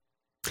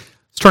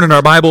Turn in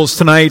our Bibles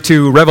tonight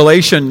to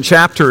Revelation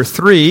chapter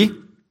 3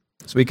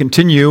 as we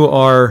continue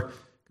our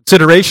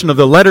consideration of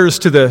the letters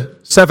to the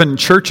 7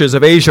 churches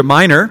of Asia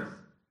Minor.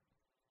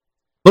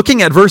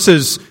 Looking at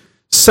verses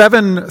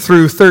 7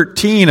 through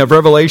 13 of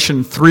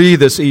Revelation 3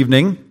 this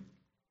evening,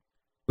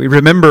 we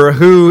remember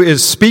who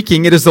is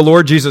speaking. It is the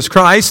Lord Jesus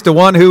Christ, the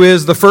one who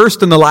is the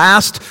first and the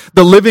last,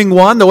 the living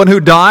one, the one who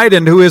died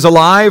and who is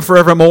alive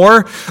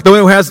forevermore, the one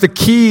who has the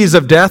keys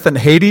of death and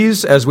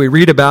Hades, as we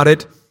read about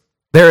it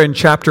there in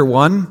chapter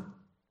 1,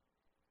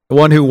 the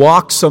one who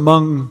walks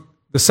among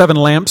the 7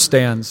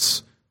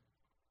 lampstands,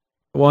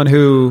 the one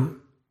who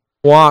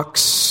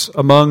walks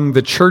among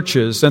the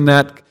churches, and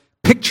that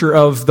picture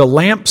of the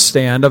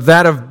lampstand, of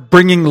that of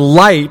bringing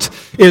light,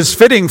 is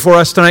fitting for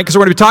us tonight because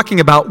we're going to be talking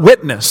about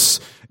witness,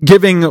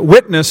 giving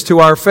witness to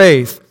our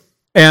faith.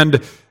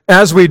 And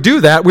as we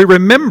do that, we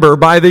remember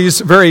by these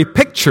very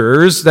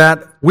pictures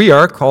that we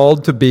are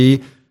called to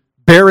be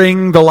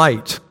bearing the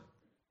light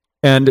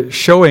and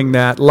showing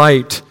that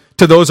light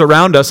to those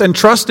around us, and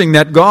trusting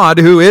that God,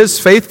 who is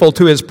faithful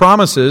to His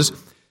promises,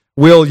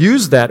 will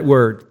use that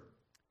word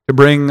to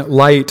bring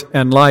light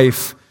and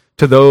life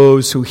to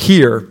those who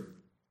hear.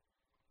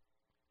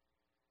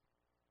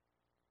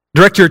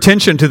 Direct your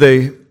attention to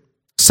the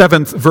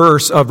 7th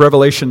verse of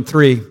Revelation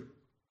 3 as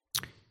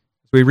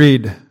we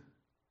read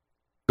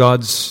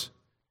God's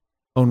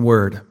own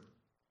word.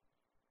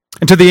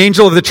 And to the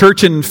angel of the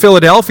church in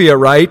Philadelphia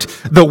write,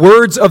 the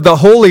words of the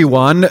Holy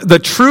One, the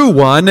true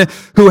one,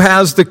 who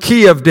has the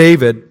key of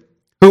David,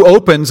 who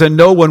opens and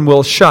no one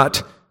will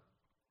shut,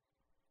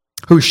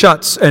 who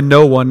shuts and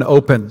no one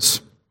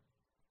opens.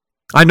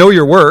 I know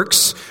your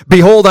works.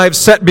 Behold, I have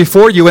set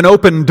before you an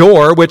open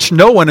door, which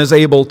no one is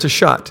able to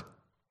shut.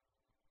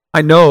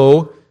 I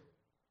know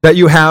that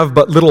you have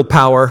but little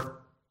power,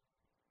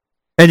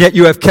 and yet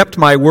you have kept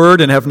my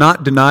word and have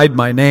not denied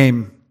my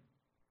name.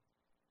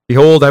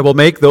 Behold, I will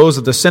make those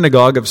of the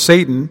synagogue of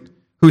Satan,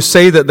 who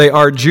say that they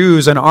are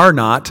Jews and are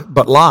not,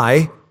 but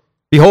lie.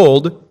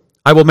 Behold,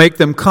 I will make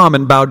them come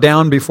and bow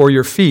down before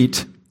your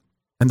feet,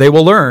 and they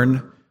will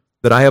learn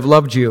that I have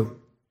loved you.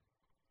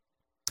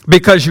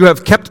 Because you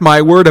have kept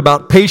my word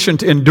about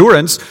patient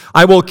endurance,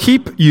 I will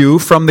keep you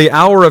from the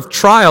hour of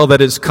trial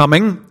that is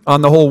coming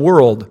on the whole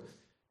world,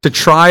 to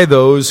try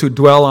those who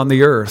dwell on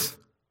the earth.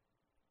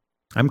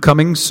 I'm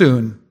coming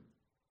soon.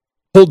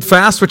 Hold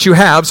fast what you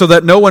have, so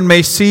that no one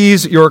may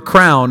seize your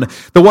crown.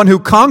 The one who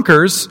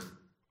conquers,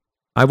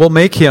 I will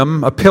make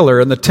him a pillar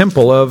in the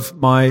temple of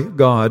my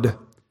God.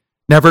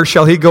 Never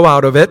shall he go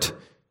out of it.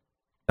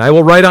 I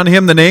will write on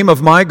him the name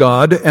of my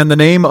God and the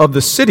name of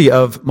the city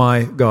of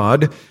my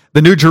God,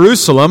 the new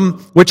Jerusalem,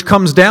 which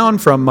comes down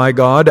from my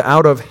God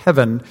out of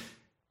heaven,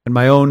 and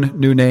my own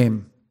new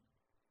name.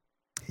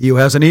 He who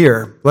has an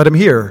ear, let him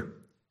hear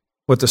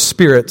what the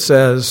Spirit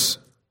says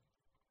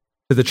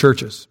to the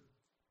churches.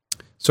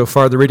 So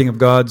far, the reading of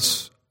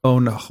God's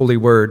own holy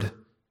word.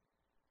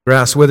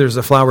 Grass withers,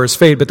 the flowers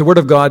fade, but the word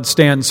of God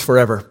stands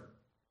forever.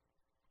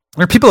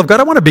 People of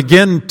God, I want to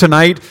begin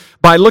tonight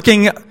by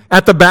looking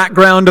at the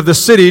background of the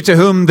city to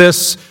whom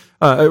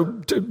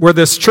where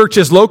this church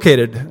is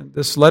located.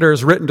 This letter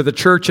is written to the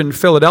church in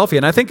Philadelphia,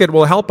 and I think it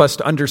will help us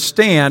to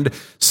understand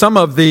some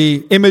of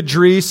the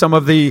imagery, some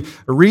of the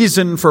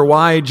reason for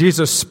why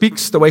Jesus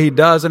speaks the way He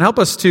does, and help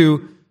us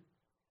to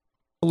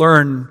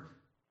learn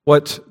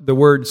what the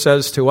word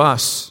says to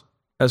us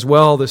as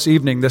well this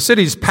evening. The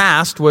city's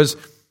past was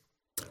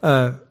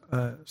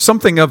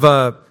something of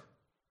a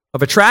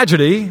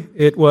tragedy.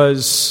 It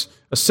was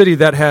a city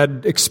that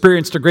had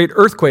experienced a great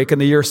earthquake in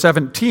the year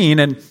 17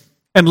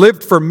 and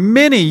lived for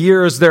many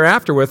years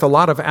thereafter with a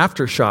lot of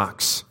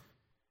aftershocks.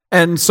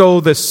 And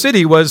so the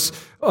city was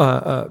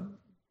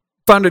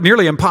found it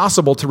nearly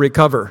impossible to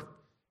recover.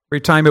 Every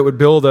time it would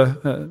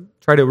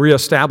try to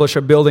reestablish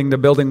a building,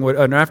 an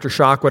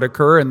aftershock would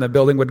occur and the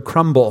building would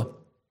crumble.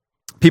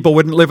 People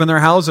wouldn't live in their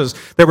houses.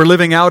 They were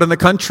living out in the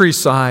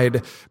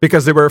countryside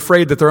because they were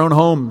afraid that their own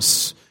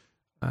homes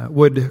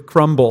would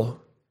crumble,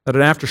 that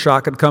an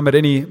aftershock could come at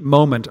any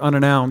moment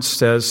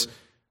unannounced, as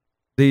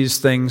these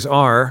things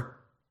are.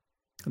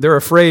 They're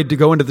afraid to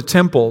go into the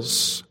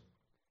temples.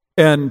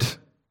 And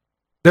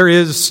there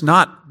is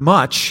not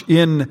much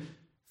in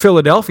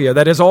Philadelphia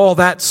that is all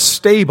that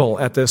stable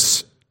at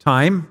this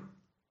time.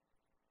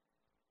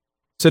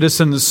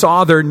 Citizens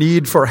saw their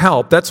need for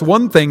help. That's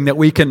one thing that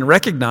we can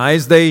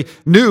recognize. They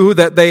knew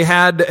that they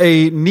had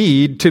a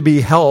need to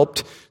be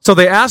helped, so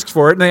they asked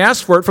for it, and they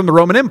asked for it from the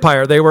Roman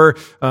Empire. They were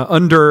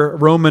under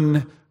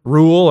Roman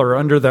rule or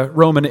under the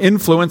Roman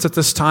influence at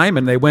this time,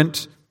 and they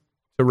went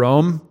to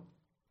Rome,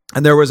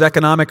 and there was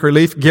economic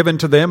relief given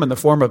to them in the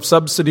form of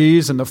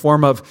subsidies, in the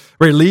form of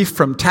relief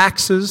from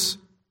taxes.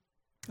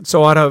 And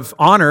so out of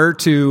honor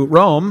to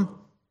Rome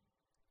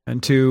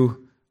and to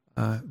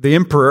the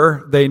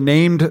emperor, they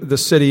named the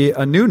city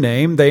a new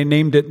name. They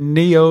named it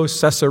Neo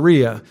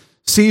Caesarea,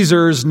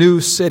 Caesar's new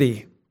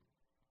city.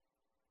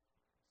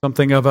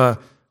 Something of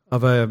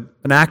an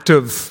act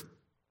of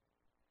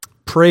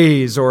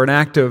praise or an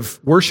act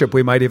of worship,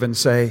 we might even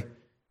say,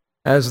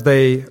 as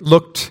they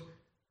looked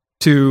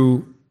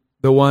to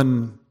the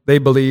one they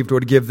believed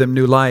would give them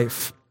new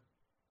life.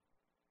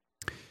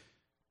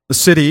 The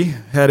city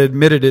had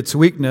admitted its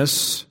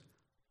weakness,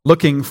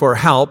 looking for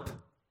help,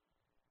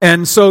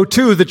 and so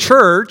too the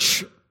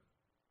church.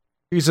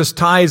 Jesus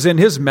ties in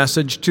his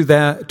message to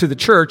the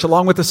church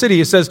along with the city.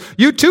 He says,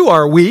 "You too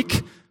are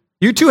weak.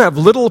 You too have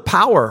little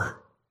power.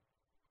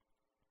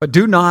 But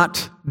do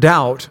not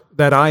doubt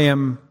that I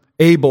am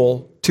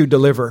able to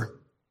deliver,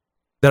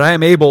 that I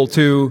am able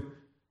to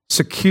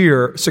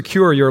secure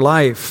your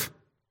life."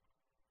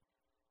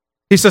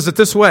 He says it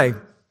this way,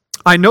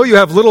 "I know you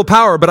have little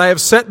power, but I have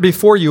set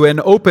before you an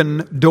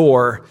open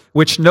door,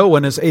 which no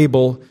one is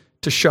able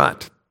to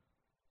shut."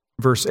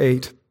 Verse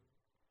 8.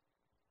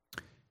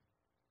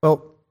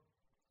 Well,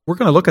 we're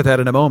going to look at that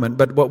in a moment,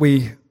 but what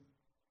we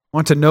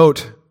want to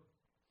note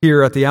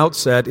here at the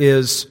outset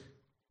is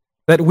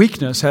that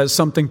weakness has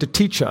something to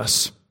teach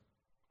us.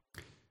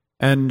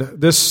 And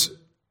this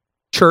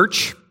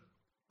church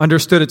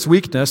understood its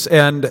weakness,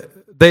 and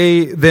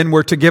they then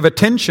were to give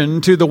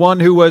attention to the one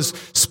who was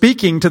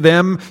speaking to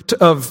them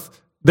of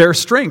their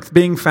strength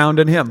being found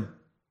in him.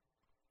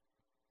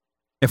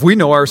 If we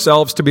know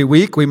ourselves to be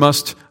weak, we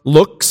must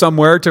look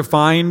somewhere to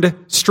find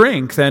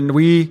strength, and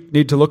we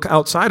need to look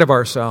outside of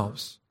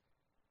ourselves.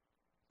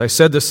 I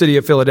said the city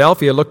of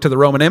Philadelphia looked to the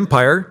Roman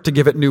Empire to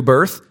give it new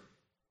birth.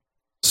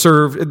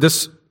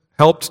 This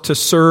helped to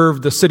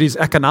serve the city's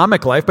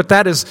economic life, but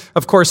that is,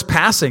 of course,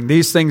 passing.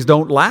 These things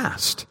don't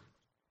last.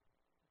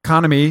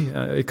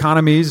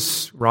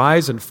 Economies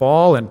rise and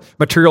fall, and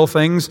material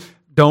things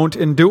don't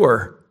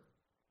endure.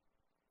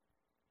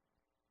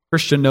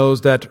 Christian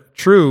knows that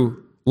true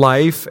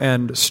life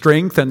and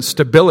strength and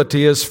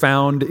stability is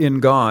found in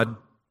God.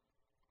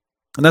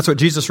 And that's what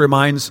Jesus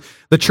reminds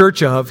the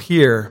church of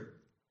here.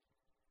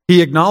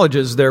 He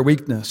acknowledges their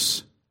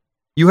weakness.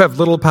 You have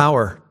little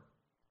power.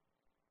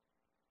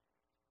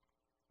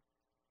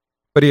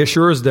 But he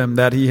assures them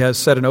that he has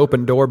set an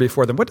open door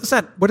before them. What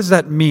does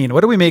that mean?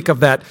 What do we make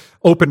of that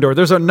open door?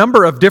 There's a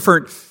number of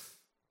different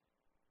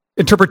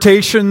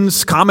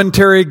interpretations,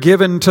 commentary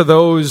given to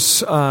those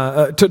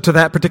to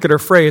that particular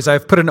phrase.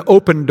 I've put an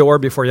open door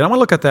before you. I want to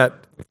look at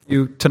that with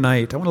you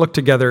tonight. I want to look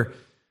together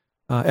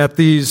at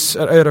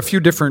a few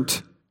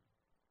different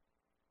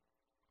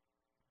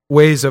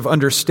ways of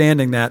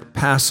understanding that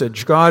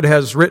passage. God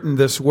has written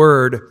this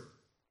word,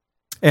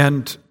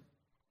 and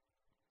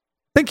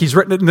I think he's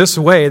written it in this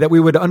way that we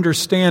would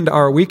understand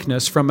our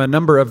weakness from a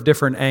number of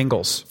different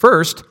angles.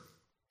 First,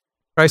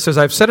 Christ says,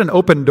 "I've set an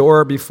open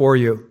door before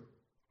you."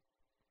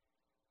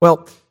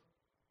 Well,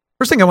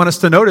 first thing I want us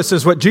to notice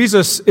is what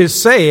Jesus is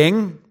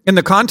saying in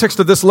the context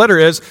of this letter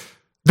is,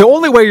 the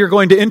only way you're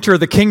going to enter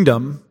the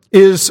kingdom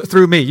is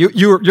through me.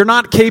 You're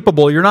not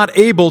capable, you're not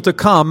able to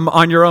come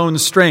on your own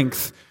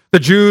strength. The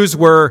Jews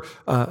were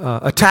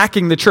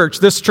attacking the church.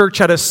 This church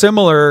had a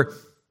similar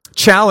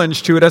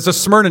challenge to it as a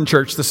Smyrna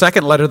church. The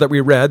second letter that we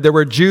read, there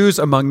were Jews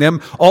among them,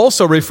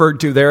 also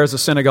referred to there as a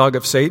synagogue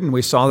of Satan.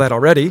 We saw that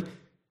already.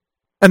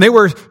 And they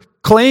were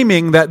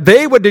claiming that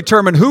they would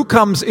determine who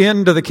comes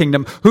into the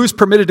kingdom, who's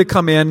permitted to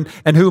come in,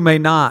 and who may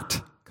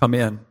not come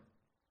in.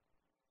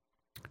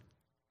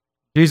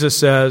 Jesus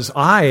says,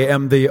 "I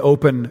am the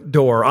open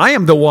door. I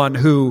am the one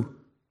who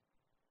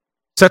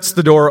sets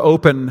the door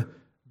open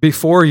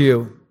before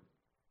you."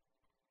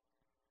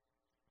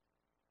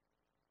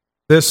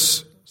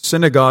 This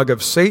synagogue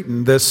of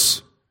Satan,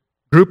 this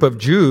group of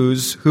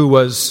Jews who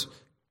was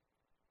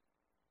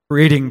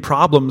creating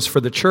problems for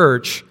the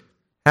church,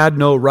 had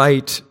no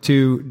right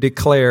to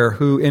declare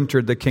who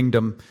entered the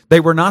kingdom. They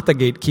were not the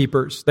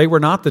gatekeepers. They were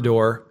not the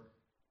door.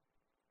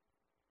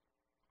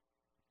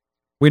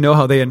 We know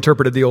how they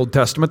interpreted the Old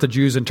Testament. The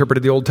Jews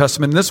interpreted the Old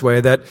Testament in this way,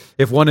 that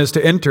if one is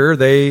to enter,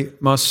 they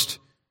must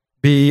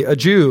be a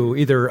Jew,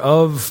 either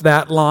of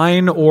that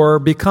line or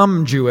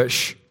become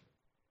Jewish.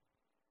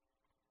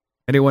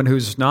 Anyone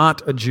who's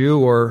not a Jew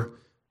or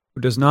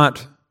who does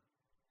not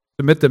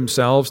submit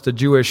themselves to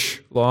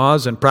Jewish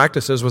laws and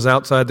practices was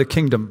outside the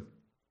kingdom.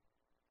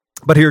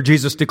 But here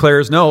Jesus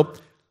declares, no,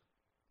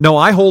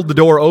 I hold the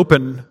door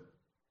open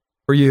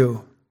for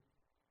you.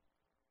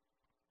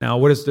 Now,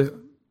 what is the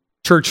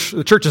church?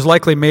 The church is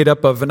likely made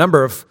up of a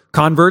number of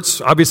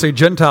converts, obviously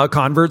Gentile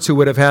converts who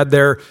would have had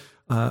their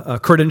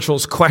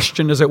credentials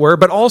questioned, as it were,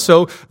 but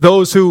also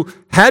those who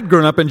had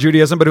grown up in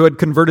Judaism but who had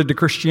converted to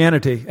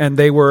Christianity, and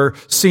they were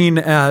seen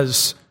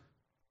as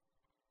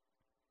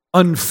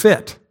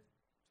unfit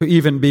to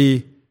even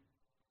be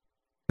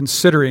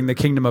considering the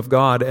kingdom of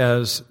God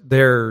as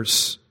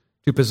theirs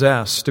to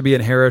possess, to be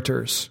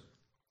inheritors.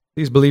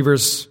 These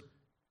believers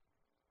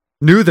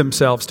knew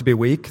themselves to be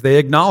weak. They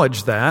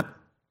acknowledged that.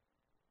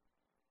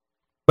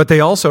 But they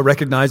also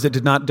recognized it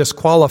did not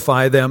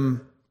disqualify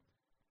them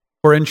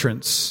for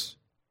entrance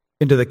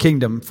into the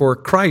kingdom, for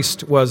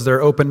Christ was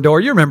their open door.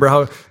 You remember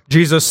how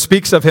Jesus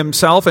speaks of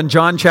himself in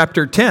John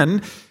chapter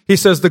 10. He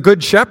says, "The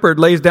good shepherd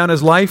lays down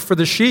his life for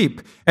the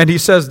sheep." And he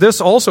says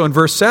this also in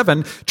verse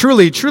 7,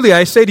 "Truly, truly,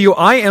 I say to you,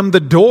 I am the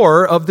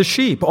door of the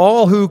sheep.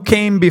 All who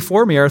came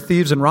before me are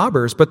thieves and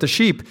robbers, but the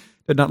sheep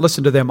did not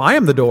listen to them. I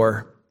am the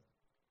door.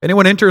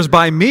 Anyone enters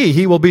by me,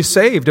 he will be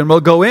saved and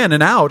will go in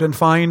and out and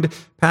find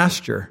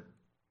pasture.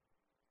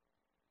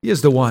 He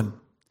is the one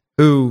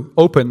who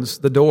opens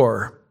the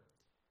door.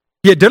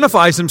 He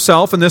identifies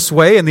himself in this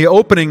way in the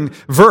opening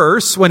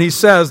verse when he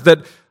says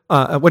that,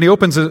 when he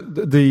opens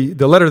the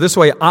letter this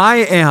way, I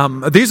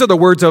am. These are the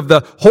words of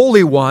the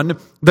Holy One,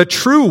 the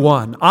true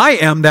one. I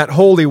am that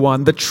Holy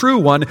One, the true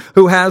one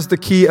who has the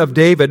key of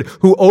David,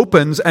 who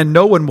opens and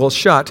no one will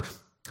shut,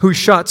 who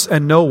shuts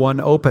and no one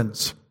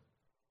opens.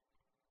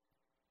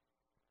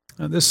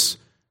 Now, this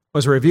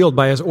was revealed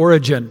by his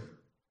origin.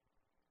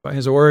 By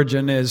his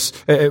origin is,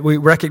 we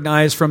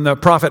recognize from the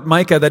prophet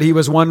Micah that he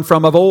was one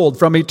from of old,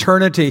 from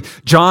eternity.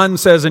 John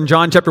says in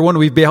John chapter 1,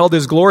 we beheld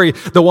his glory,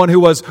 the one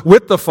who was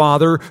with the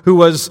Father, who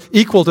was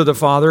equal to the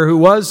Father, who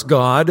was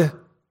God,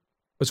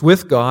 was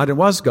with God and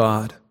was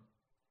God.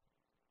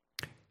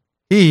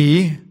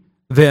 He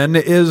then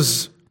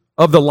is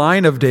of the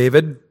line of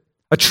David,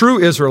 a true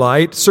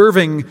Israelite,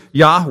 serving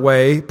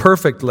Yahweh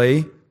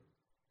perfectly, the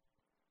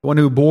one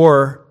who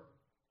bore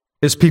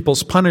his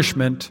people's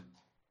punishment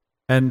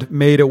and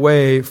made a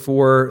way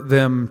for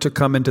them to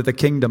come into the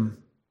kingdom,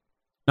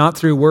 not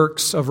through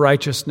works of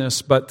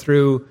righteousness, but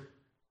through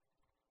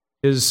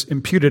his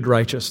imputed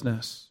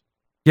righteousness,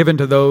 given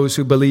to those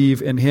who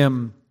believe in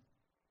him,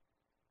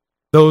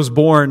 those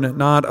born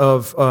not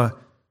of a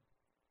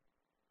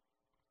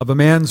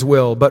man's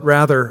will, but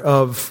rather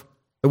of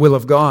the will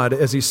of God,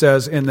 as he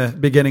says in the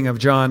beginning of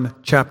John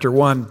chapter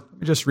 1.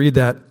 Let me just read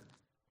that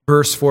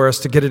verse for us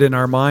to get it in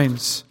our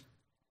minds.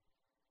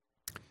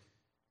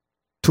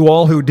 To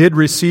all who did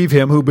receive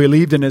him, who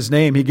believed in his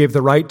name, he gave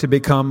the right to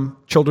become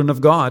children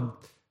of God,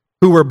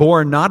 who were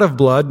born not of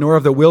blood, nor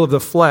of the will of the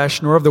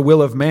flesh, nor of the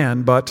will of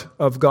man, but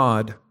of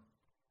God.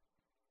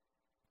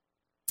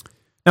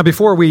 Now,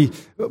 before we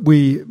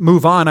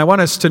move on, I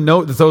want us to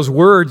note that those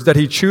words that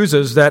he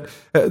chooses,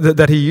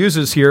 that he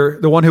uses here,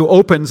 the one who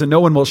opens and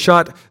no one will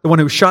shut, the one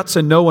who shuts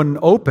and no one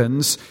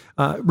opens,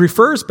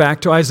 refers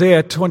back to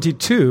Isaiah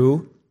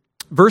 22,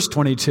 verse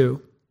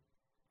 22.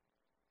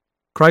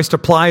 Christ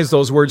applies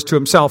those words to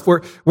himself.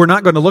 We're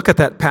not going to look at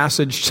that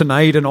passage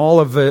tonight and all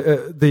of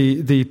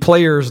the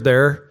players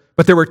there,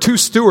 but there were two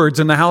stewards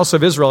in the house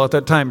of Israel at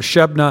that time,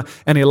 Shebna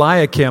and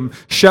Eliakim.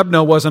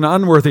 Shebna was an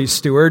unworthy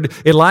steward.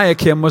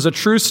 Eliakim was a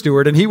true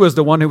steward, and he was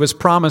the one who was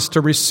promised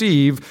to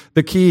receive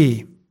the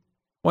key,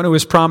 one who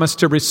was promised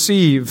to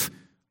receive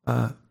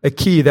a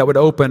key that would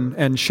open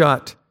and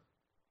shut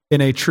in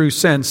a true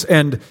sense.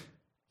 And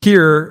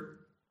here,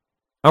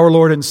 our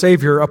Lord and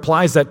Savior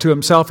applies that to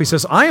himself. He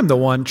says, I am the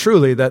one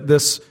truly that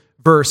this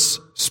verse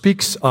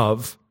speaks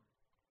of.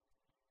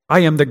 I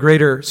am the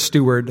greater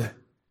steward,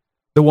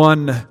 the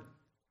one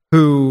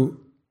who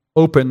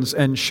opens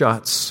and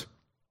shuts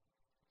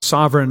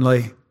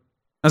sovereignly.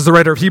 As the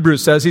writer of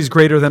Hebrews says, he's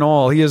greater than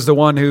all. He is the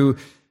one who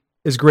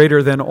is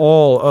greater than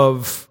all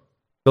of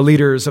the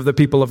leaders of the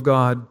people of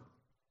God.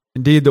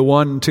 Indeed, the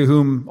one to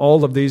whom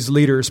all of these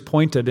leaders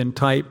pointed in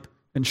type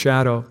and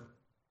shadow.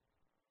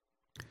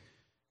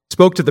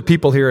 Spoke to the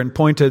people here and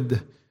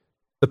pointed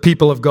the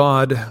people of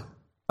God,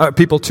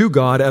 people to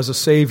God as a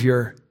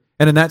Savior.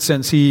 And in that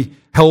sense, he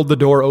held the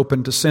door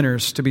open to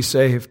sinners to be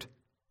saved.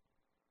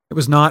 It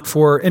was not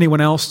for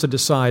anyone else to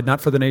decide,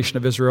 not for the nation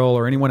of Israel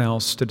or anyone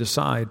else to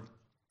decide.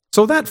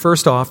 So that,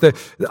 first off,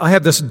 I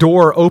have this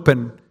door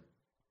open.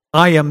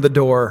 I am the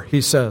door, he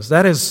says.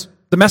 That is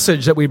the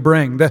message that we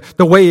bring.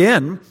 The way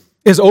in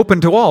is open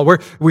to all.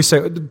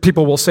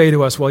 People will say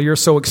to us, well, you're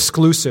so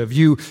exclusive.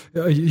 You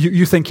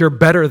think you're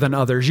better than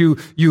others.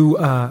 You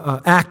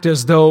act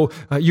as though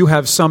you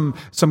have some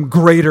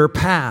greater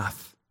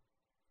path.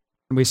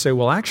 And we say,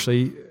 well,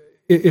 actually,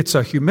 it's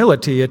a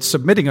humility. It's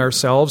submitting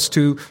ourselves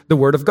to the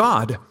Word of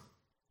God. The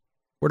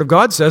Word of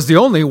God says the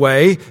only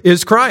way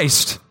is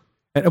Christ.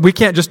 And we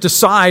can't just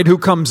decide who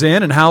comes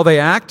in and how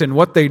they act and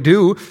what they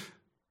do.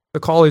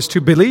 The call is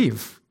to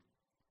believe,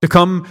 to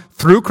come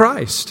through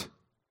Christ.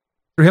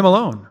 Through him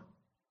alone.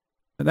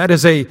 And that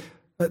is a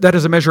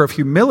measure of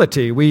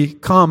humility. We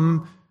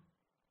come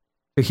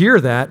to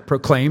hear that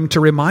proclaimed, to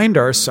remind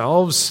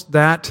ourselves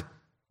that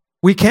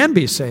we can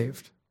be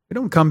saved. We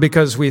don't come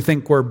because we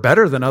think we're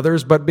better than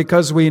others, but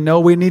because we know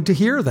we need to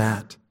hear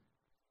that.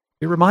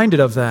 Be reminded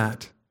of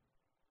that.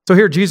 So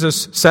here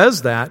Jesus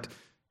says that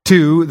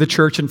to the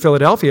church in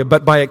Philadelphia,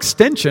 but by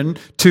extension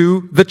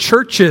to the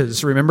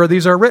churches. Remember,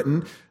 these are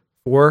written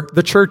for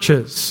the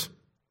churches.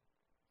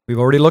 We've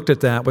already looked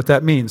at that, what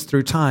that means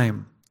through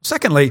time.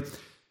 Secondly,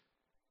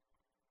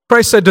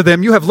 Christ said to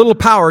them, you have little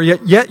power,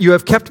 yet you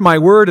have kept my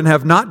word and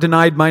have not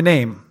denied my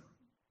name.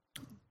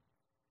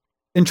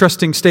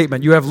 Interesting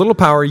statement. You have little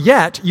power,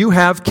 yet you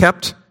have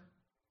kept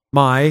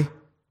my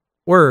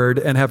word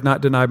and have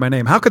not denied my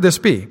name. How could this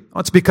be?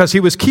 Well, it's because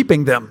he was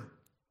keeping them,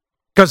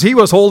 because he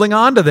was holding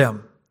on to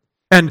them.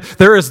 And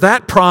there is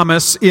that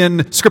promise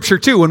in Scripture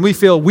too. When we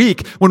feel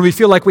weak, when we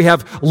feel like we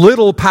have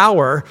little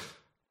power,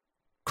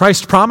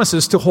 Christ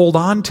promises to hold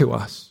on to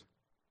us,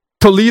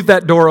 to leave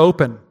that door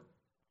open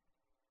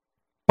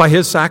by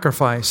his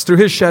sacrifice, through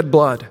his shed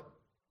blood,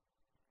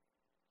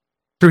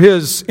 through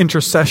his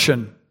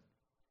intercession.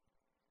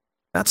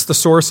 That's the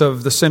source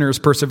of the sinner's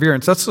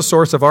perseverance. That's the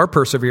source of our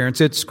perseverance.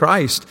 It's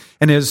Christ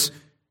and His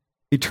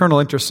eternal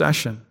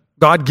intercession.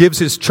 God gives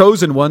His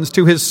chosen ones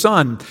to His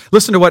Son.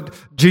 Listen to what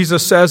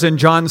Jesus says in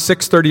John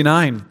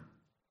 6:39.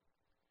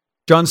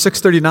 John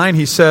 6:39,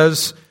 He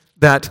says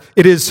that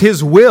it is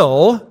His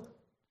will.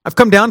 I've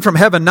come down from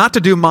heaven not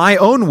to do my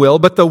own will,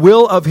 but the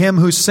will of Him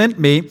who sent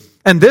me.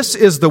 And this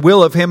is the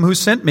will of Him who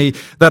sent me,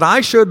 that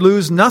I should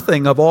lose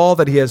nothing of all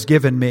that He has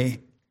given me,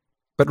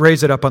 but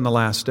raise it up on the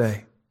last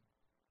day.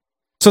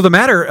 So the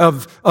matter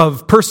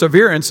of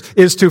perseverance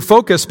is to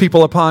focus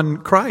people upon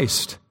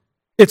Christ.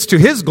 It's to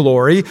His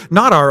glory,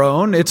 not our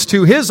own. It's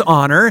to His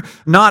honor,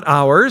 not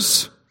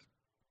ours.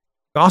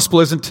 The gospel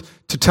isn't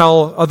to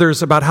tell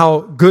others about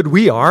how good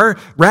we are,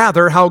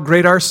 rather how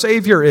great our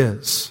Savior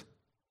is.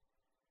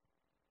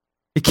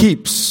 He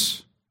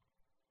keeps.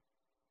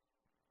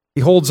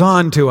 He holds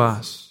on to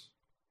us.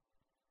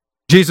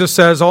 Jesus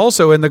says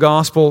also in the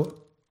gospel,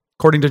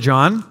 according to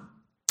John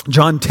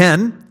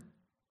 10,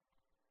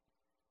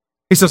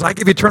 He says, I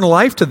give eternal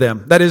life to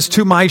them, that is,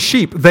 to my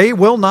sheep. They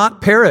will not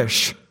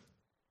perish.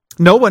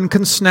 No one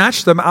can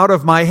snatch them out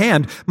of my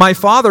hand. My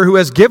Father who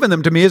has given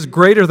them to me is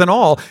greater than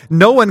all.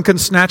 No one can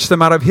snatch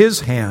them out of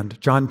His hand.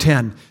 John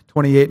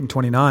 10:28 and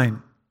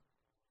 29.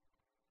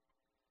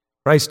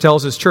 Christ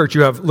tells His church,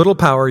 you have little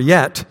power,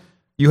 yet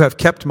you have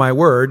kept my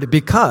word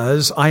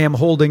because I am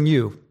holding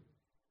you.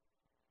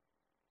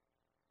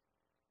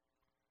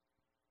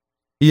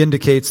 He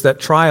indicates that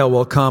trial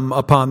will come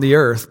upon the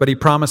earth, but He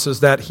promises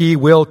that He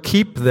will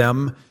keep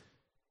them,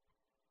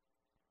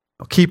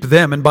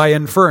 and by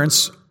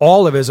inference,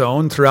 all of His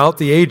own throughout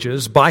the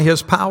ages by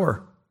His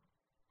power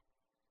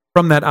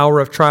from that hour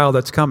of trial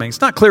that's coming.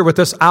 It's not clear what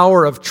this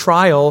hour of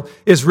trial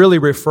is really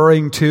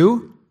referring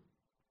to.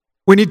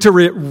 We need to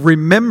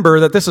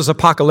remember that this is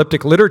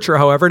apocalyptic literature,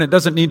 however, and it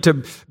doesn't need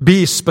to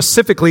be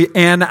specifically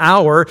an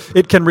hour.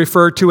 It can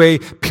refer to a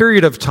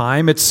period of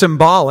time. It's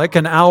symbolic,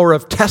 an hour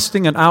of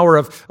testing, an hour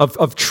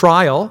of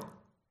trial.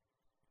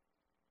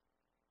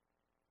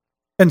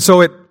 And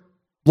so it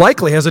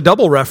likely has a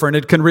double referent.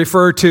 It can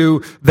refer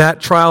to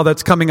that trial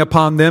that's coming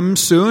upon them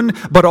soon,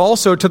 but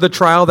also to the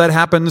trial that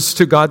happens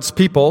to God's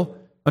people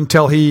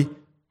until He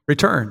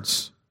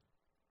returns.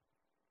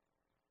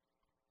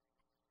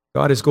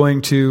 God is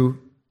going to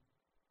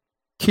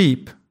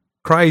keep.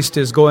 Christ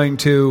is going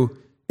to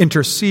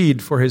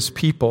intercede for His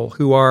people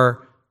who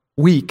are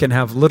weak and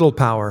have little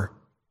power.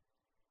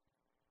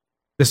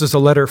 This is a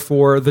letter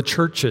for the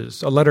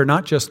churches, a letter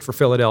not just for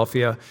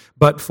Philadelphia,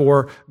 but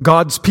for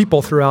God's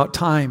people throughout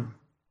time.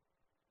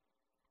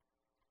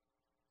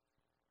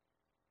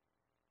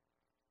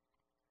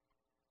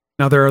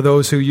 Now, there are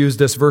those who use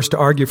this verse to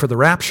argue for the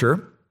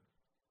rapture,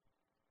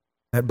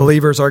 that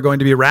believers are going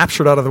to be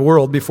raptured out of the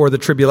world before the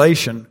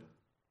tribulation.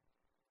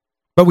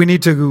 But we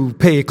need to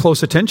pay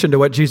close attention to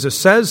what Jesus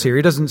says here.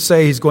 He doesn't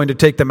say He's going to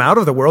take them out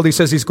of the world. He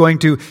says He's going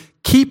to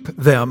keep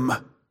them.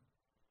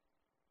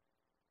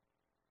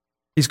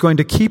 He's going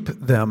to keep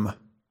them.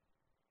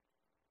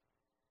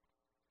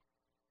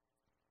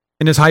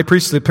 In His high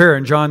priestly prayer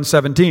in John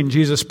 17,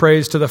 Jesus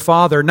prays to the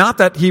Father, not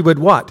that He would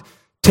what?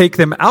 Take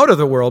them out of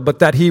the world, but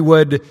that He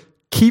would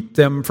keep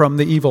them from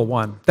the evil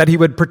one, that He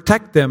would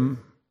protect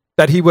them,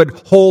 that He would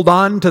hold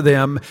on to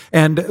them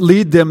and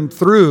lead them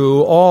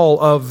through all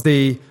of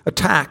the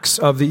attacks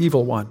of the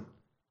evil one.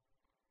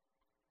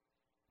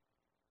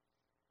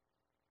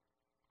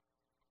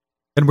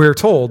 And we're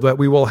told that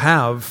we will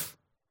have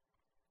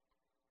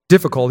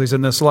difficulties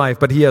in this life,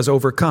 but He has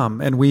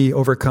overcome, and we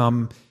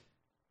overcome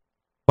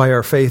by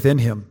our faith in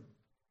Him.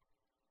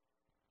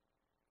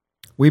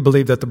 We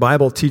believe that the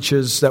Bible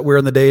teaches that we're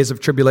in the days of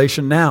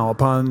tribulation now,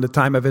 upon the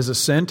time of His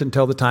ascent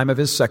until the time of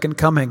His second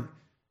coming.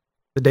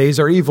 The days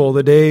are evil,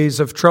 the days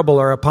of trouble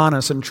are upon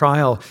us in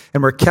trial,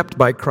 and we're kept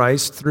by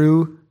Christ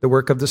through the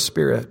work of the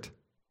Spirit.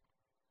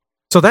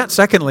 So that,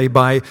 secondly,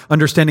 by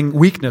understanding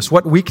weakness.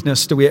 What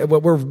weakness do we?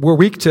 We're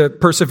weak to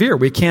persevere.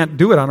 We can't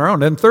do it on our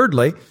own. And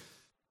thirdly,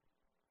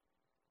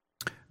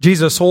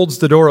 Jesus holds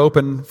the door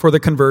open for the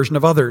conversion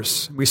of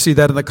others. We see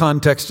that in the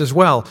context as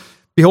well.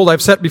 Behold,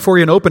 I've set before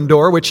you an open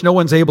door, which no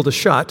one's able to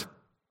shut.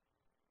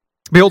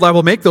 Behold, I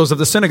will make those of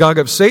the synagogue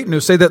of Satan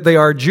who say that they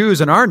are Jews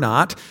and are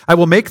not. I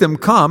will make them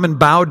come and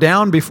bow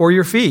down before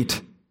your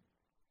feet.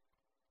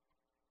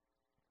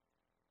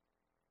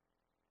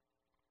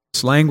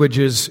 This language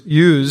is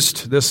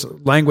used, this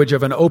language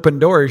of an open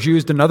door is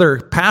used in other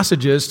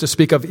passages to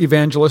speak of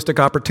evangelistic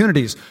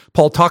opportunities.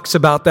 Paul talks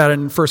about that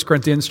in 1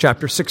 Corinthians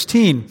chapter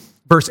 16.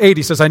 Verse 8,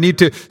 he says, I need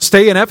to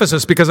stay in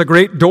Ephesus because a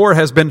great door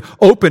has been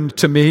opened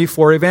to me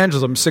for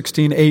evangelism,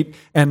 16, 8,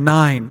 and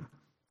 9.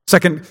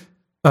 2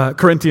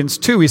 Corinthians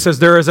 2, he saes,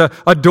 there is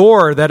a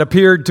door that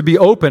appeared to be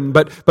open,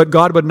 but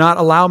God would not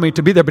allow me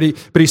to be there.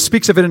 But he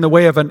speaks of it in the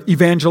way of an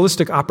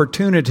evangelistic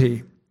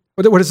opportunity.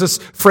 What does this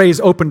phrase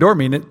open door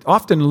mean? It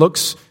often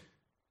looks,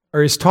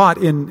 or is taught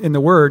in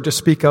the Word to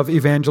speak of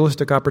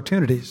evangelistic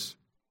opportunities.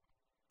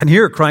 And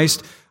here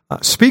Christ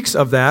speaks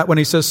of that when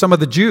he says some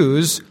of the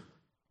Jews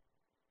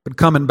would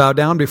come and bow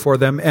down before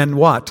them and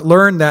what?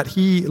 Learn that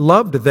He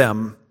loved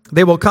them.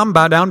 They will come,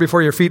 bow down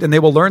before your feet, and they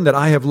will learn that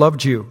I have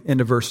loved you,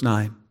 into verse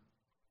 9.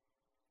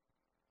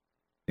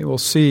 They will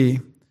see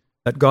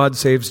that God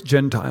saves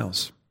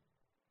Gentiles.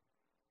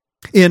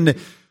 In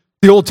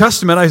the Old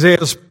Testament,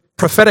 Isaiah's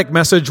prophetic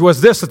message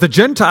was this, that the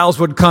Gentiles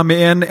would come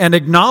in and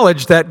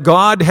acknowledge that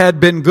God had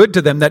been good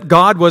to them, that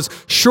God was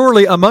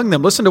surely among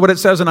them. Listen to what it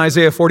says in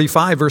Isaiah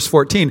 45, verse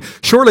 14.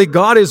 Surely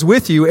God is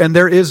with you, and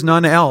there is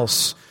none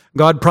else.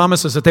 God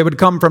promises that they would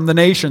come from the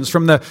nations,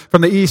 from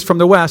the east, from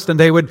the west, and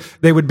they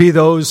would be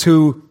those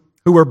who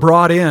were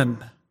brought in,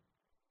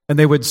 and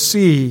they would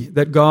see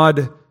that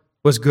God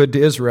was good to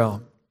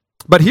Israel.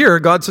 But here,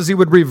 God says he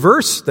would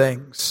reverse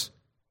things,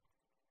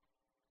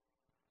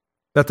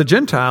 that the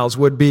Gentiles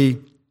would be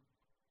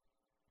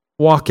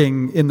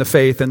walking in the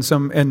faith, and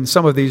some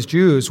of these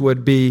Jews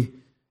would be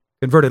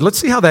converted. Let's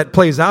see how that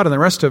plays out in the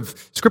rest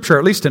of Scripture,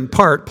 at least in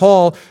part.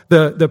 Paul,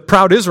 the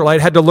proud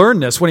Israelite, had to learn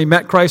this when he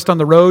met Christ on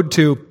the road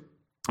to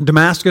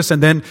Damascus,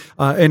 and then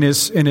in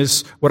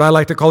his what I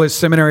like to call his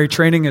seminary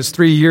training, his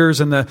 3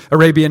 years in the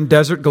Arabian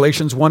desert.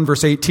 Galatians 1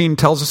 verse 18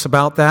 tells us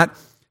about that.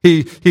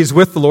 He's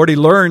with the Lord. He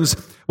learns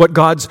what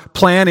God's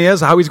plan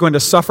is, how he's going to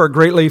suffer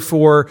greatly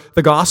for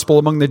the gospel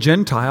among the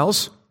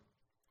Gentiles.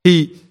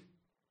 He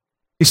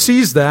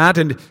sees that,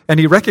 and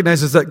he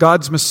recognizes that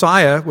God's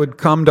Messiah would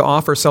come to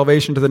offer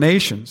salvation to the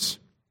nations.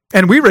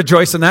 And we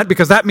rejoice in that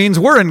because that means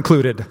we're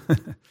included.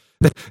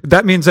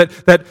 That means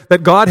that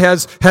God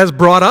has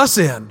brought us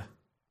in.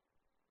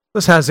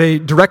 This has a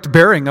direct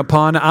bearing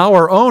upon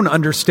our own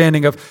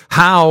understanding of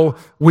how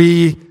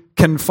we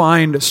can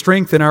find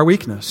strength in our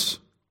weakness.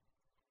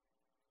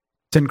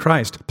 It's in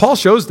Christ. Paul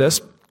shows this.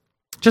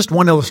 Just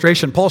one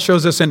illustration. Paul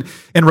shows this in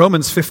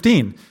Romans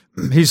 15.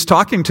 He's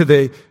talking to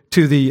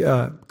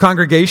the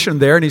congregation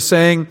there, and he's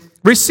saying,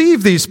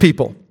 receive these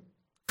people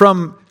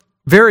from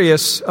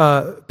various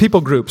people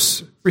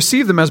groups.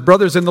 Receive them as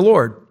brothers in the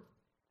Lord.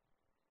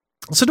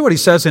 Listen to what he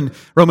says in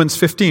Romans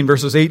 15,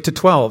 verses 8 to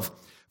 12.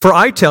 For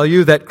I tell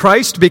you that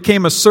Christ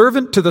became a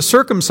servant to the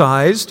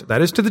circumcised,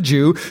 that is to the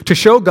Jew, to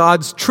show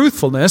God's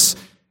truthfulness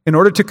in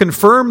order to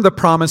confirm the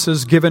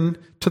promises given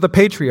to the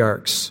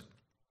patriarchs,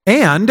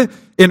 and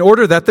in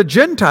order that the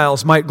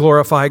Gentiles might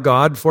glorify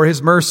God for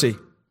his mercy.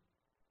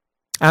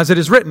 As it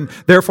is written,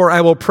 therefore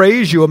I will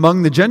praise you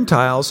among the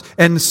Gentiles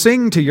and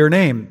sing to your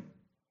name.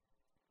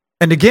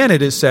 And again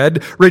it is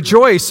said,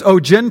 rejoice, O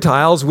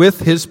Gentiles,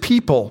 with his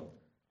people.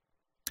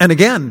 And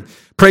again,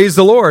 praise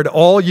the Lord,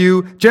 all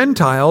you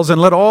Gentiles,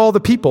 and let all the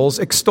peoples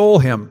extol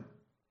him.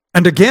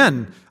 And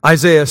again,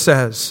 Isaiah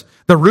says,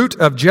 the root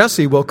of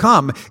Jesse will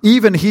come,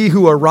 even he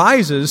who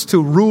arises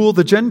to rule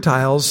the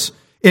Gentiles.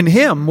 In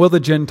him will the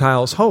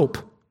Gentiles hope.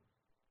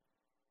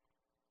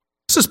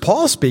 This is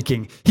Paul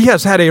speaking. He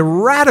has had a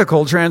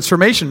radical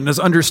transformation in his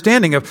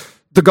understanding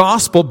of the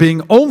gospel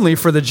being only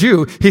for the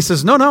Jew. He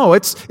says, no,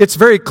 it's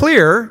very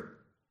clear.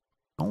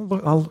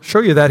 I'll show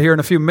you that here in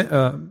a few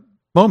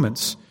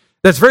moments.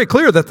 That's very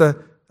clear that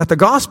the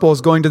gospel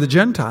is going to the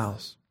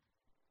Gentiles.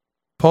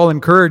 Paul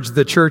encouraged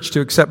the church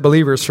to accept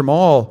believers from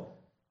all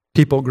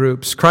people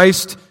groups.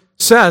 Christ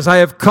says, I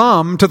have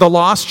come to the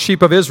lost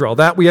sheep of Israel.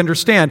 That we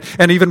understand.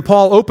 And even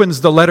Paul opens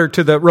the letter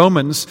to the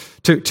Romans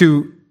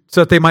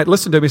so that they might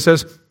listen to him. He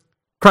says,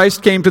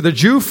 Christ came to the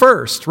Jew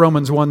first,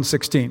 Romans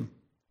 1:16,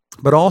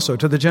 but also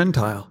to the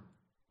Gentile.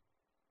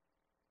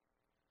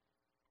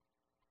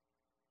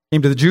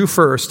 Came to the Jew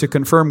first to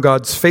confirm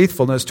God's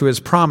faithfulness to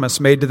his promise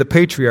made to the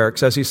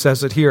patriarchs, as he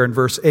says it here in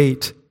verse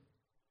 8.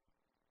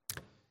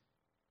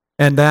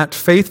 And that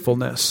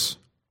faithfulness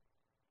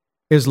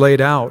is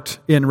laid out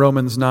in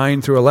Romans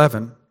 9 through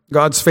 11.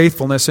 God's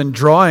faithfulness in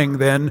drawing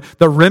then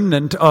the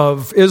remnant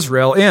of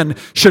Israel in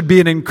should be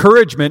an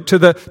encouragement to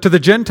the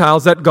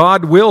Gentiles that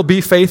God will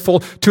be faithful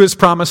to his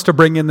promise to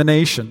bring in the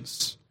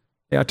nations.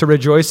 They ought to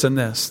rejoice in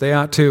this. They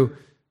ought to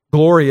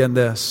glory in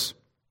this.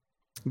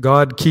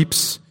 God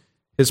keeps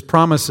his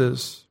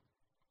promises,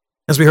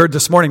 as we heard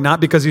this morning,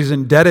 not because he's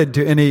indebted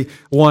to any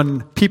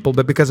one people,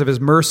 but because of his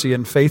mercy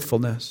and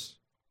faithfulness.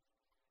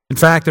 In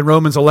fact, in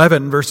Romans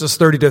 11, verses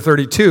 30 to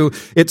 32,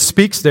 it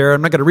speaks there,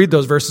 I'm not going to read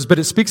those verses, but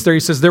it speaks there,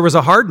 he says, there was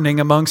a hardening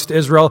amongst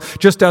Israel,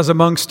 just as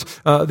amongst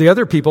the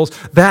other peoples,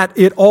 that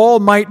it all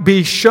might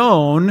be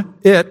shown,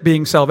 it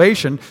being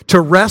salvation,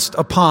 to rest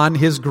upon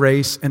his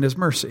grace and his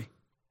mercy.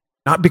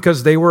 Not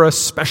because they were a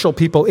special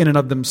people in and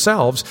of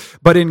themselves,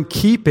 but in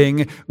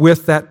keeping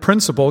with that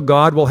principle,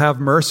 God will have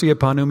mercy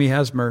upon whom he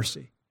has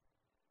mercy,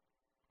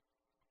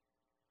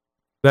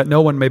 that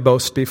no one may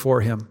boast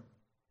before him.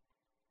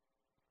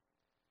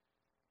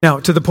 Now,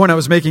 to the point I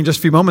was making just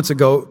a few moments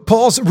ago,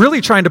 Paul's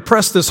really trying to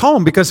press this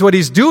home because what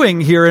he's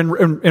doing here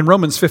in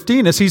Romans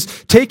 15 is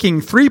he's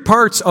taking three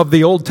parts of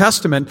the Old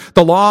Testament,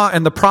 the law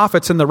and the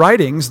prophets and the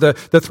writings, the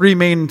three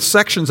main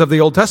sections of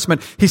the Old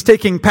Testament. He's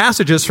taking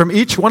passages from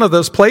each one of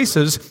those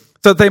places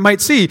so that they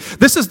might see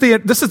this is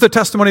the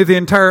testimony of the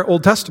entire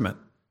Old Testament.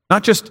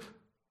 Not just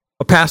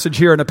a passage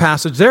here and a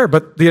passage there,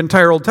 but the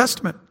entire Old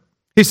Testament.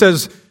 He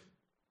says,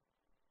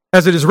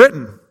 as it is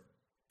written,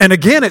 and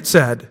again it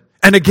said,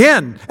 and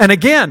again, and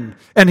again.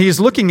 And he's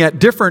looking at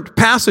different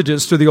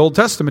passages through the Old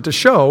Testament to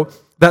show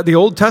that the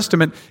Old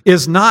Testament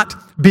is not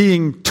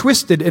being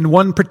twisted in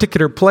one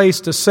particular place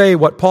to say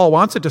what Paul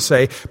wants it to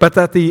say, but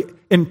that the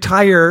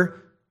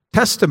entire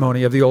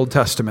testimony of the Old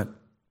Testament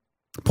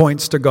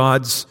points to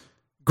God's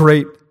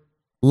great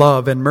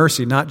love and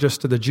mercy, not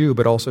just to the Jew,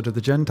 but also to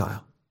the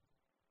Gentile.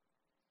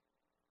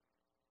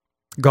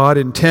 God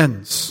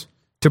intends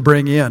to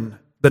bring in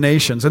the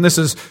nations. And this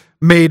is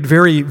made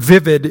very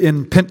vivid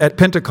at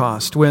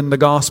Pentecost when the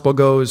gospel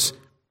goes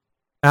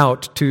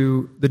out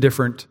to the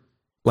different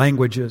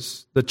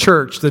languages. The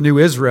church, the new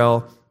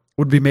Israel,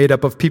 would be made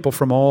up of people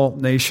from all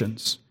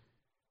nations.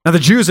 Now, the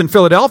Jews in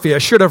Philadelphia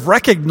should have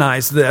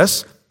recognized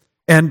this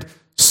and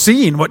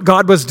seen what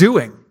God was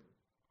doing.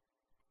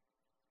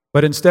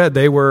 But instead,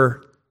 they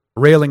were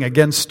railing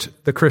against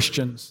the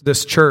Christians,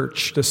 this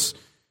church, this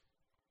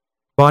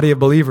body of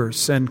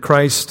believers, and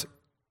Christ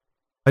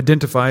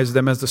identifies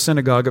them as the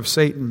synagogue of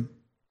Satan.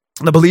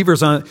 The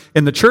believers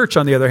in the church,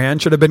 on the other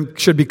hand,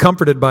 should be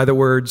comforted by the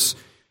words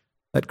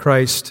that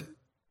Christ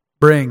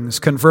brings,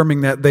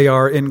 confirming that they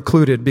are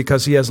included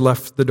because he has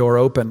left the door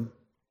open.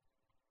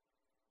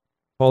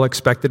 Paul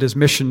expected his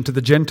mission to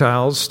the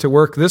Gentiles to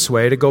work this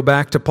way, to go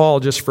back to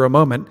Paul just for a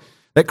moment,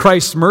 that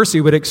Christ's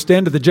mercy would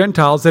extend to the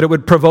Gentiles, that it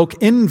would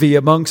provoke envy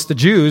amongst the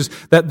Jews,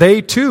 that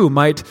they too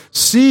might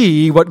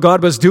see what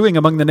God was doing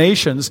among the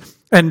nations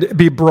and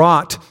be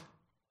brought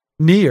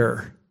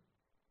near,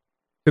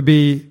 to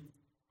be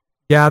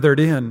gathered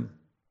in,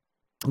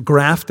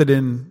 grafted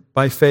in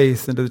by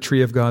faith into the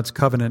tree of God's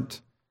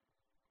covenant,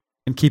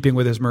 in keeping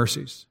with his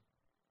mercies.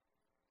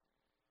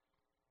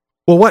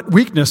 Well, what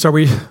weakness are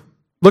we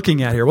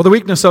looking at here? Well, the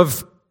weakness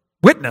of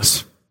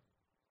witness,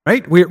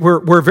 right?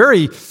 We're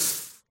very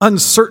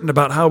uncertain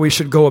about how we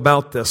should go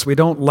about this. We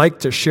don't like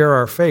to share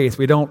our faith.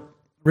 We don't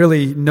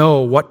really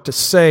know what to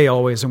say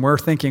always, and we're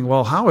thinking,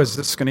 well, how is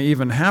this going to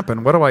even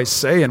happen? What do I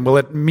say, and will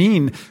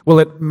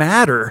it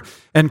matter?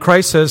 And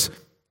Christ says,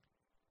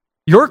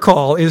 your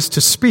call is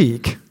to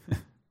speak,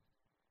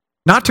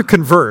 not to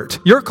convert.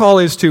 Your call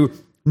is to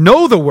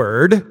know the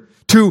word,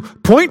 to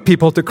point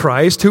people to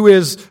Christ, who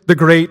is the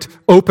great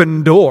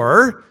open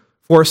door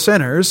for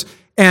sinners,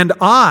 and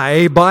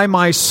I, by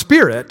my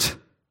Spirit,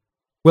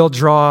 will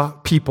draw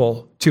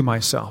people to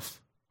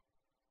myself.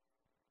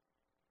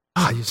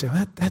 You say,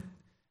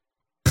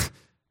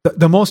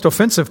 the most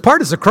offensive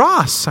part is the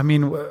cross. I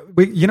mean,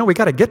 we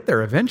got to get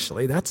there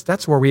eventually.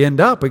 That's where we end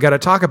up. We got to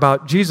talk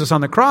about Jesus on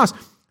the cross.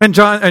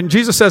 And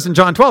Jesus says in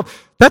John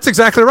 12, that's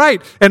exactly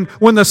right. And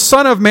when the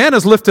Son of Man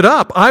is lifted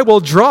up, I will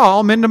draw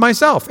all men to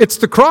myself. It's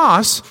the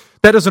cross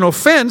that is an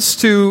offense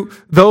to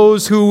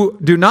those who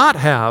do not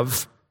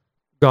have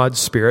God's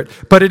Spirit,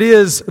 but it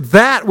is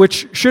that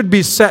which should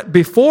be set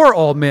before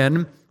all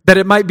men, that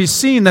it might be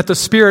seen that the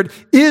Spirit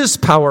is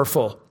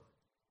powerful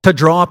to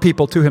draw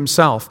people to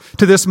himself,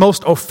 to this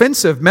most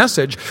offensive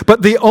message,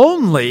 but the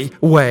only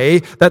way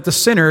that the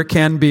sinner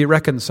can be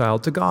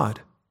reconciled to God.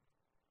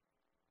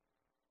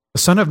 The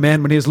Son of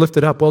Man, when he is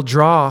lifted up, will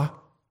draw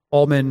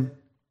all men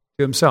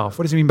to himself.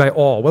 What does he mean by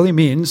all? Well, he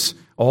means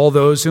all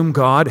those whom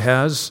God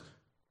has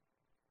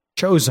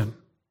chosen,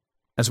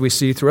 as we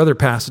see through other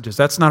passages.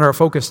 That's not our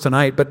focus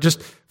tonight, but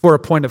just for a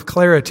point of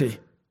clarity.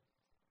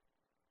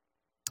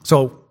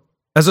 So,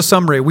 as a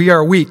summary, we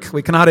are weak.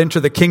 We cannot enter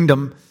the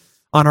kingdom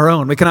on our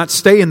own. We cannot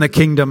stay in the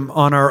kingdom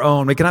on our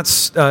own. We cannot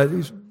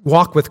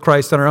walk with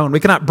Christ on our own. We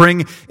cannot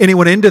bring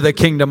anyone into the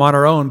kingdom on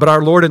our own, but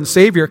our Lord and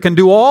Savior can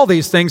do all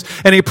these things,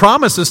 and he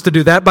promises to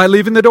do that by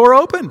leaving the door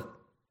open.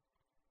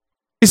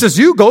 He says,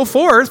 you go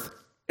forth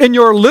in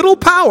your little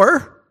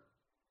power,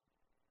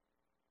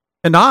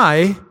 and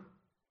I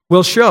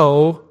will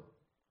show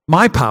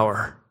my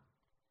power.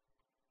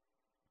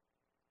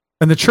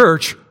 And the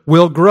church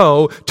will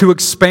grow to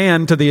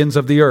expand to the ends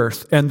of the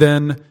earth, and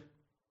then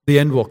the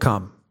end will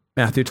come.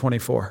 Matthew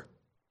 24.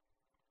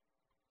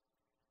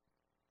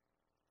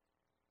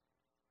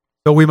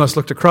 So we must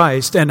look to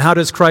Christ. And how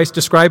does Christ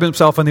describe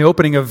himself in the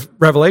opening of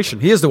Revelation?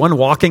 He is the one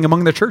walking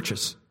among the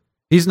churches.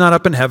 He's not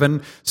up in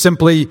heaven,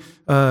 simply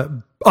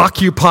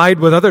occupied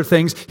with other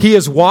things. He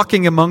is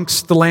walking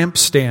amongst the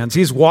lampstands.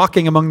 He's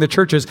walking among the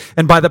churches.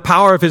 And by the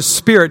power of his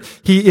Spirit,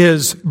 he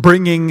is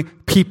bringing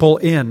people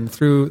in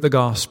through the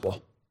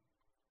gospel.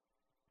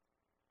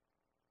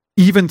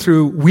 Even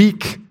through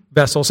weak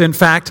vessels. In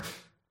fact,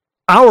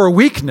 our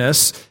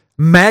weakness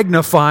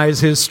magnifies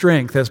his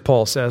strength, as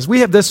Paul says.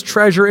 We have this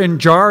treasure in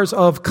jars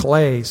of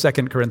clay, 2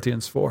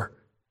 Corinthians 4,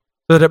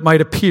 so that it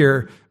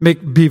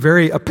might be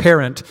very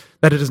apparent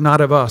that it is not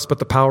of us, but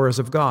the power is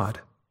of God.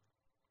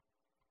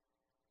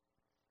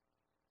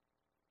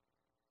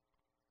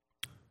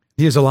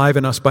 He is alive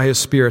in us by his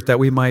Spirit that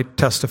we might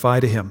testify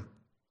to him.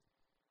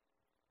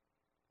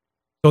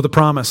 So the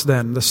promise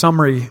then, the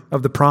summary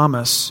of the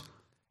promise,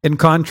 in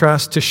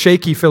contrast to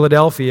shaky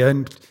Philadelphia,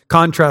 in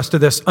contrast to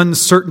this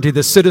uncertainty,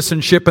 this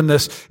citizenship in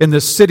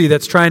this city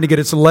that's trying to get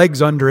its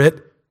legs under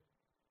it,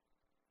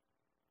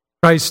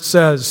 Christ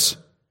says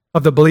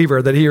of the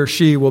believer that he or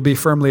she will be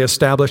firmly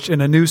established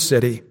in a new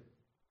city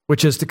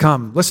which is to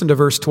come. Listen to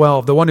verse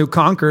 12. The one who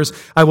conquers,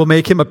 I will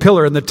make him a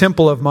pillar in the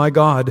temple of my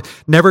God.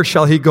 Never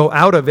shall he go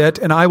out of it,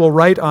 and I will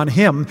write on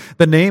him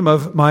the name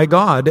of my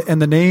God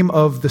and the name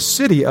of the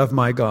city of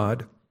my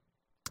God,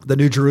 the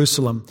New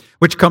Jerusalem,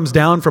 which comes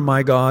down from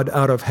my God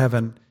out of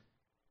heaven,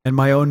 and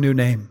my own new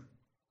name.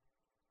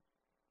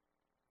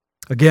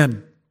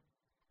 Again,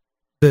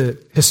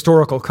 the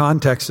historical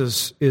context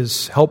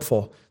is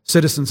helpful.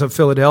 Citizens of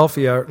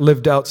Philadelphia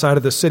lived outside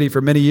of the city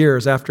for many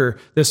years after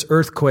this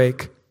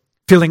earthquake,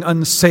 feeling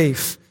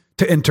unsafe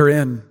to enter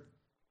in,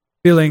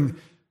 feeling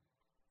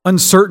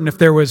uncertain if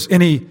there was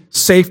any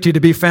safety to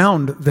be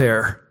found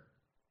there.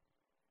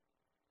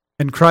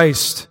 And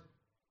Christ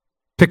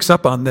picks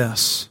up on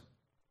this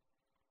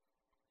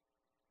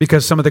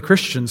because some of the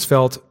Christians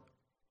felt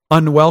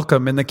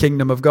unwelcome in the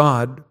kingdom of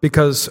God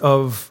because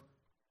of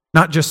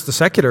not just the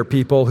secular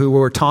people who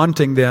were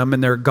taunting them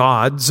and their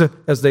gods,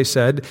 as they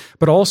said,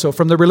 but also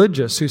from the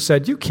religious who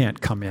said, you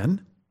can't come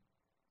in.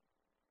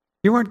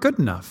 You aren't good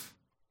enough.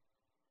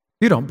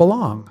 You don't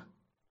belong.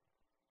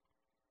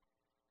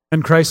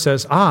 And Christ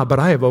says, but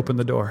I have opened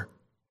the door.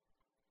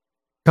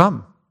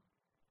 Come.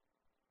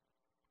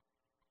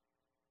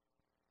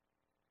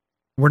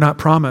 We're not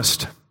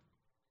promised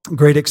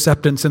great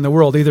acceptance in the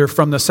world, either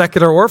from the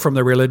secular or from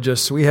the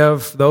religious. We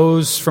have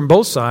those from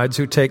both sides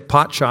who take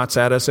pot shots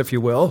at us, if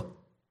you will,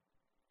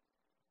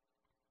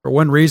 for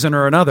one reason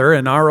or another,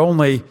 and our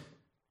only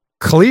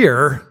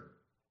clear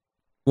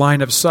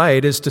line of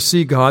sight is to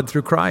see God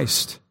through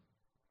Christ.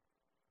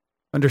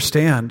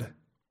 Understand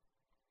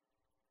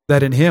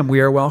that in Him we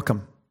are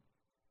welcome.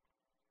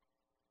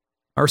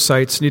 Our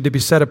sights need to be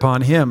set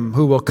upon Him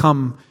who will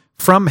come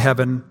from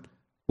heaven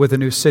with a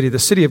new city. The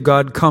city of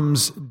God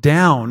comes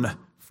down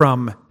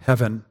from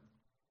heaven.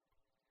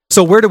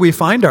 So where do we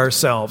find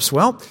ourselves?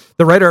 Well,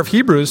 the writer of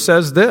Hebrews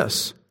says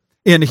this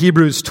in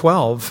Hebrews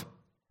 12.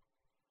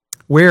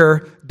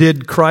 Where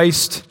did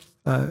Christ,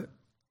 where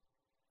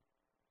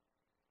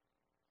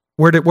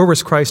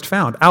was Christ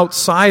found?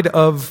 Outside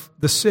of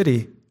the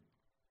city.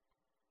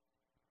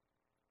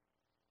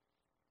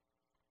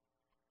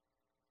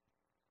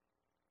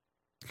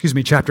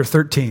 Chapter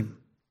 13.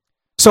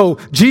 So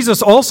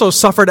Jesus also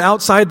suffered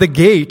outside the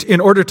gate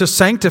in order to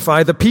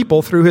sanctify the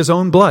people through His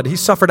own blood. He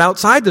suffered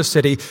outside the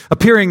city,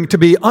 appearing to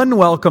be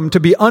unwelcome, to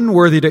be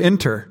unworthy to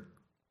enter.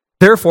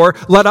 Therefore,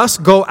 let us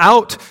go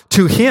out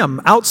to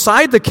Him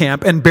outside the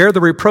camp and bear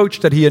the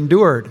reproach that He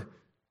endured,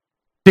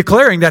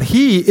 declaring that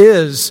He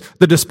is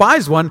the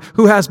despised one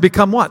who has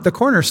become what? The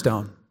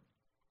cornerstone,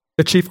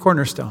 the chief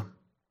cornerstone.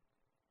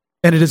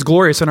 And it is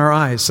glorious in our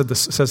eyes,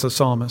 says the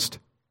psalmist.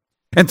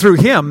 And through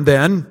Him,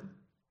 then,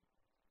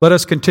 let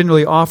us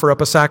continually offer up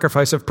a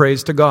sacrifice of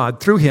praise to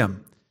God through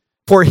Him.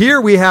 For here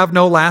we have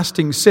no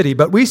lasting city,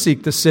 but we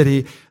seek the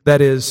city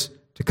that is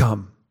to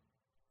come,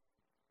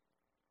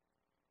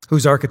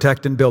 whose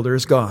architect and builder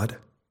is God.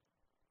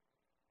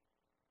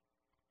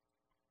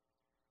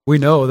 We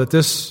know that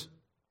this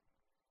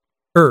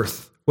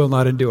earth will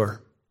not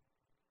endure.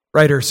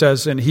 Writer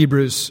says in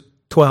Hebrews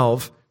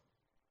 12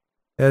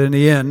 that in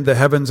the end the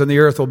heavens and the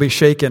earth will be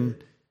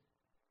shaken.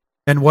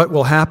 And what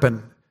will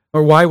happen?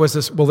 Or why will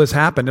this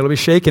happen? It'll be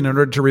shaken in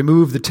order to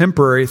remove the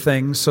temporary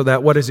things so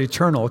that what is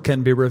eternal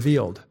can be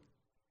revealed.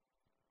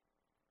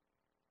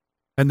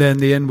 And then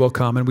the end will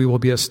come and we will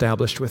be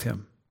established with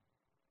Him.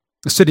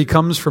 The city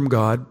comes from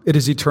God. It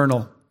is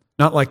eternal,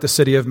 not like the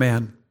city of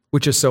man,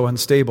 which is so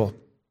unstable.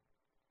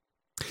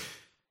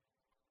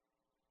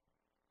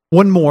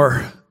 One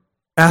more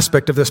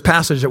aspect of this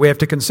passage that we have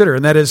to consider,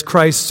 and that is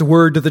Christ's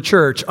word to the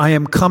church. I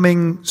am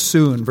coming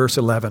soon, verse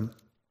 11.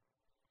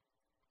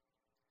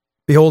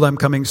 Behold, I'm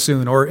coming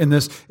soon. Or in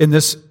this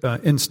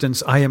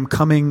instance, I am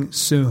coming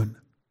soon.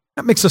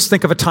 That makes us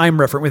think of a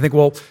time reference. We think,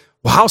 well,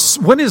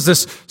 when is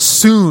this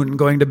soon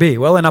going to be?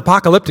 Well, in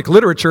apocalyptic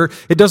literature,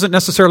 it doesn't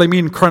necessarily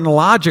mean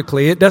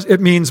chronologically.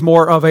 It means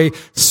more of a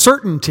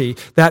certainty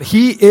that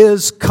He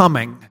is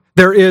coming.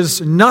 There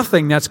is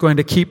nothing that's going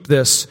to keep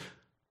this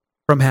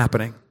from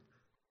happening.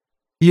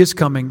 He is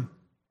coming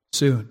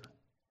soon.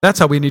 That's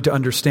how we need to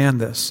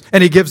understand this.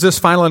 And he gives this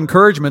final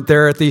encouragement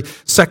there at the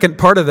second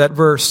part of that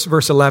verse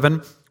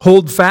 11.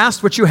 Hold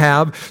fast what you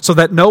have so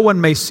that no one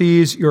may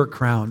seize your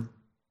crown.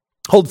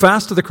 Hold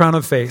fast to the crown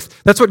of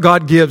faith. That's what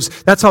God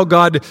gives. That's how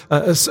God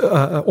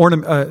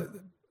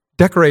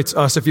decorates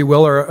us, if you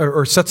will,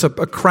 or sets up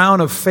a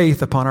crown of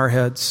faith upon our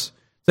heads.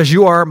 Says,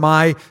 you are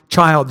my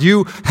child.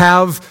 You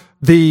have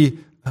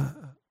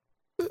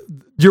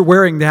you're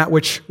wearing that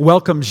which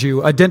welcomes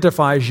you,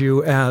 identifies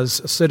you as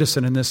a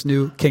citizen in this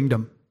new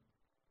kingdom.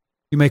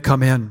 You may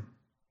come in.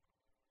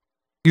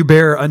 You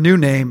bear a new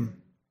name,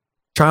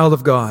 child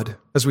of God,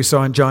 as we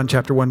saw in John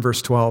chapter 1,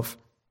 verse 12.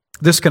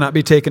 This cannot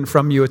be taken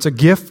from you. It's a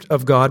gift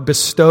of God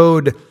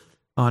bestowed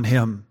on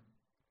Him.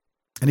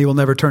 And He will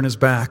never turn His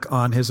back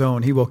on His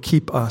own. He will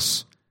keep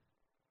us.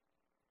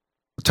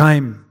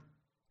 Time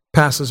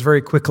passes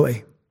very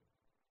quickly.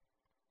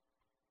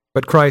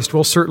 But Christ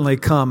will certainly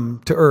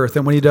come to earth.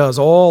 And when He does,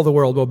 all the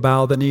world will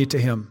bow the knee to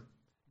Him,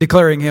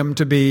 declaring Him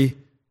to be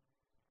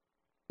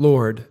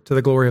Lord, to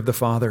the glory of the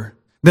Father.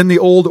 then the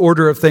old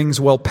order of things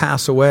will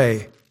pass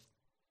away.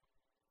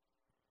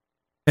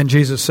 And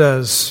Jesus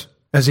says,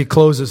 as he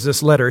closes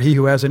this letter, he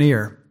who has an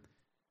ear,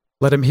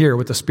 let him hear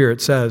what the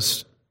Spirit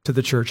says to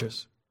the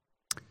churches.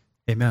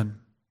 Amen.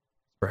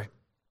 Pray.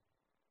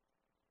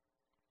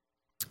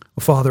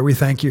 Well, Father, we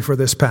thank you for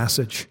this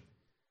passage.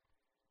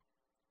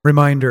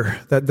 Reminder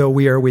that though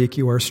we are weak,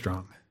 you are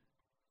strong.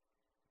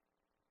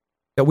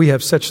 That we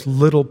have such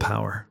little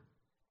power.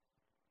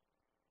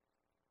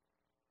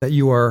 That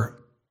you are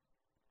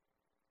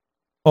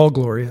all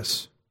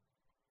glorious.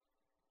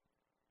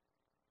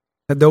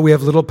 That though we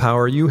have little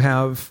power, you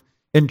have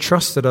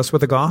entrusted us with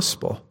the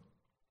gospel,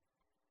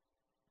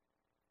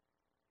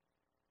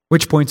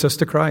 which points us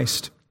to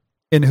Christ,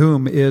 in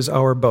whom is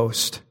our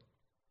boast.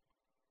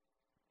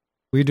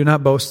 We do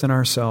not boast in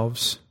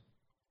ourselves,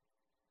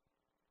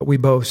 but we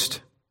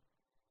boast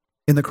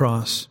in the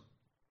cross,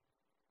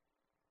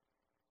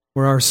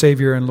 where our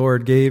Savior and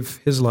Lord gave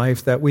his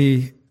life that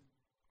we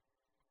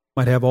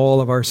might have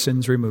all of our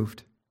sins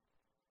removed,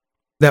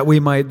 that we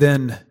might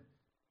then,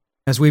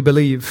 as we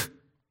believe,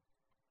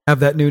 have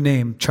that new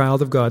name,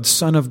 child of God,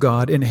 son of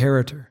God,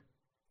 inheritor.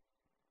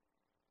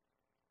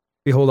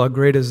 Behold, how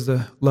great is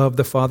the love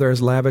the Father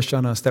has lavished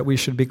on us, that we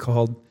should be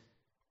called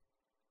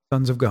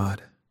sons of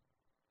God,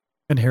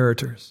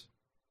 inheritors.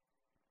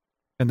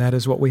 And that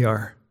is what we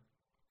are.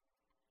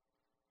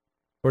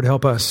 Lord,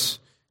 help us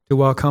to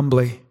walk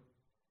humbly,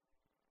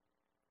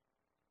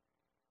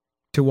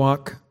 to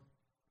walk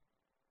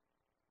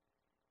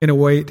in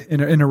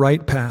a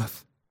right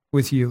path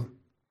with you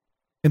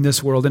in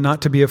this world, and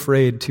not to be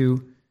afraid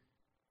to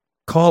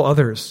call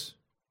others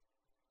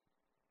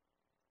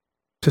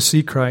to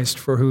see Christ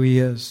for who he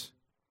is,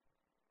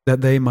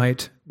 that they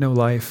might know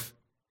life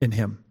in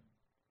him.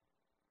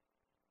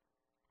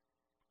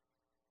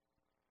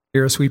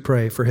 Hear us, we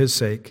pray, for his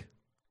sake.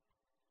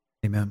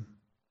 Amen.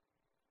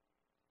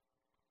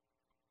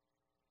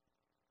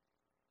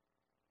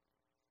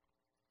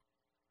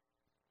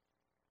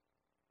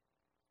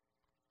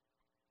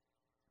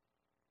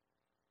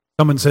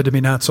 Someone said to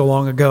me not so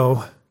long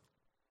ago,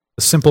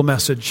 the simple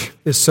message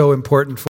is so important